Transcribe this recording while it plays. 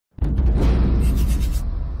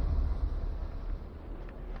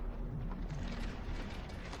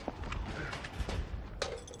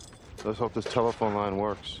Let's hope this telephone line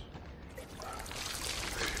works.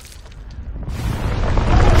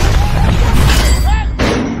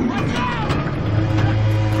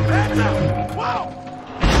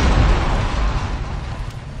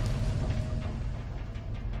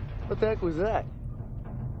 What the heck was that?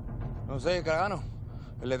 No sé, cagano.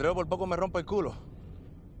 El letrero por poco me rompe el culo.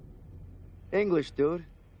 English, dude.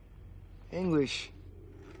 English.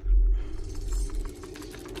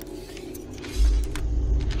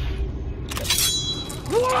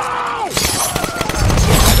 Whoa!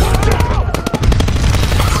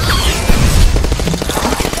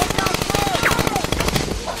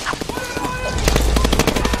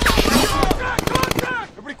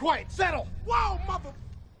 Everybody quiet, settle! Whoa, mother...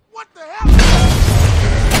 What the hell?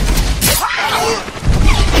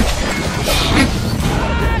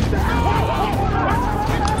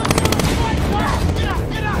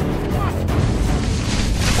 Get out!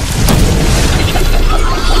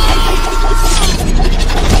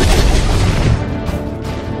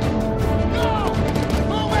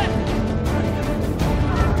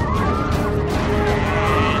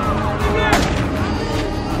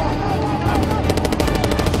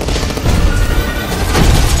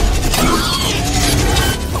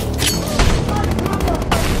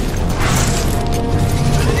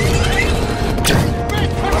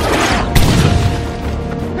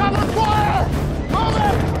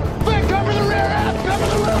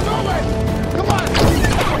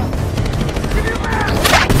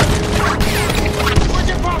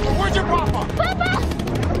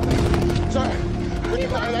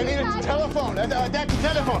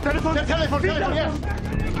 Telephone, yes.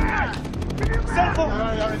 Cell phone. All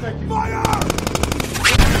right, thank you. Fire!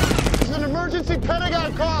 This is an emergency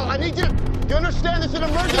Pentagon call. I need you. Do you understand? This is an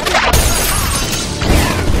emergency.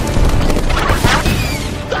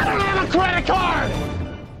 I don't have a credit card.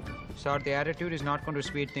 Sir, the attitude is not going to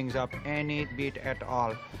speed things up any bit at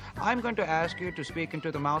all. I'm going to ask you to speak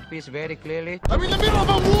into the mouthpiece very clearly. I'm in the middle of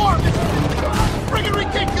a war! This is freaking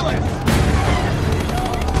ridiculous!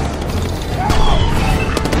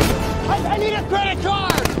 I need a credit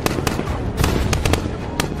card!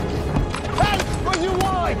 Hey, where's your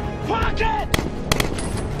wallet? Pocket!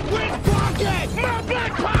 Which pocket? My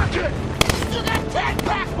back pocket! You got 10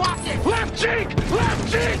 back pockets! Left cheek!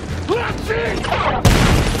 Left cheek! Left cheek!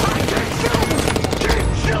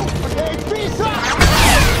 Okay, peace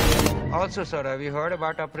up! Also, sir, have you heard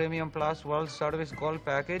about our Premium Plus World Service Gold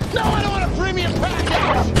package? No, I don't want a premium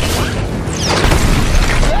package!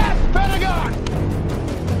 That's Pentagon!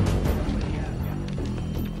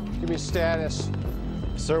 Give me status.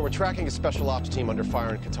 Sir, we're tracking a special ops team under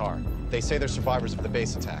fire in Qatar. They say they're survivors of the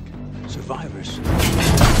base attack. Survivors?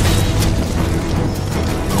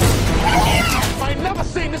 I ain't never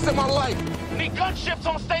seen this in my life! Need gunships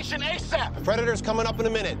on station ASAP! Predator's coming up in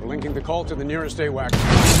a minute. We're linking the call to the nearest AWAC.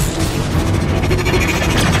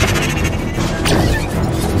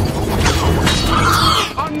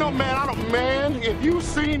 I'm no man, I don't man. If you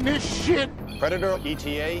seen this shit... Predator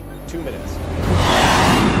ETA, 2 minutes.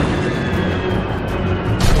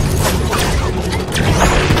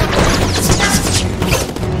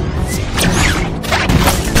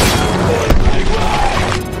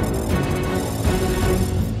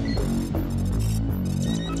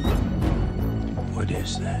 What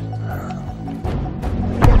is that?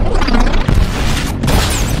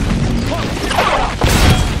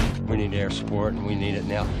 We need air support, and we need it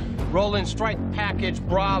now. Roll in strike package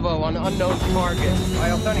Bravo on unknown target.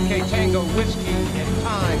 I authenticate Tango Whiskey and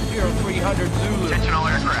time 0300 Zulu. Attention all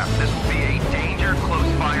aircraft. This will be a danger close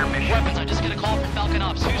fire mission. Weapons, I'm just gonna call from Falcon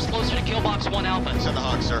Ops. Who's closer to kill box 1 Alpha? Send the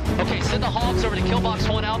Hawks, sir. Okay, send the Hawks over to kill box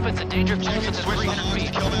 1 Alpha. It's a danger close to 300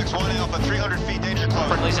 feet. Kill box 1 Alpha, 300 feet, danger close.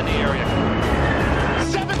 Friendly's in the area.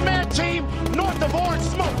 7-man team north of Orange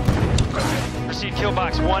Smoke. Proceed kill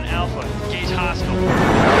box 1 Alpha. Gauge hostile.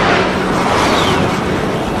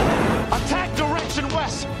 Attack direction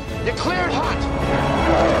west. You're cleared hot.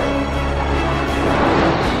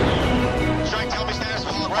 Strike, tell me status.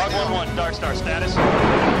 Right 511, Dark Star status.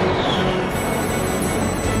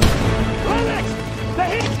 Lennox, the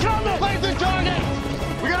heat's coming. Lay the target.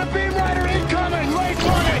 We got a beam rider incoming. Lay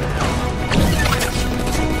target.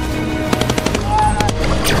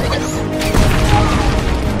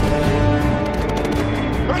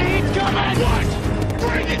 The heat's coming. What?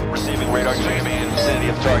 Bring it. Receiving radar jamming in vicinity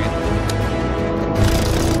of target.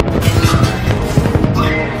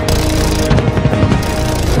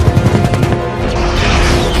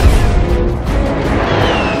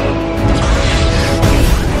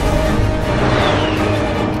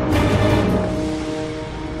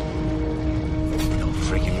 No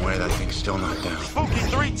freaking way, that thing's still not down. Spooky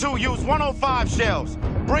 3-2 used 105 shells.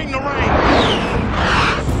 Bring the rain!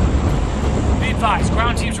 Be advised,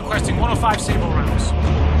 ground teams requesting 105 Sable rounds.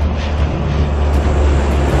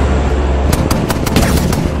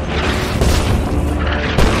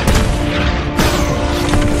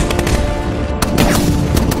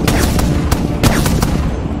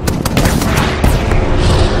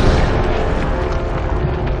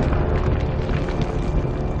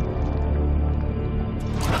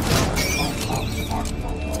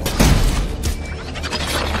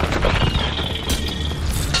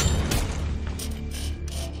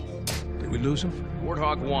 Did we lose him?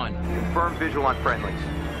 Warthog 1. Confirm visual on friendlies.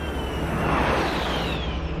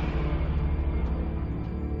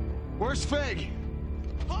 Where's Fig?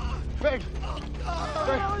 Fig!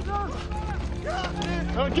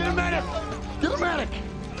 Get a medic! Get a medic!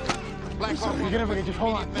 Black You're gonna just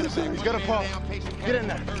hold on. He's got a pulse. Get in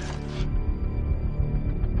there.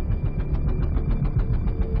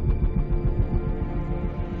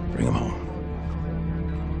 Bring him home.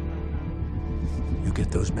 You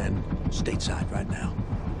get those men stateside right now.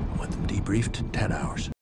 I want them debriefed in 10 hours.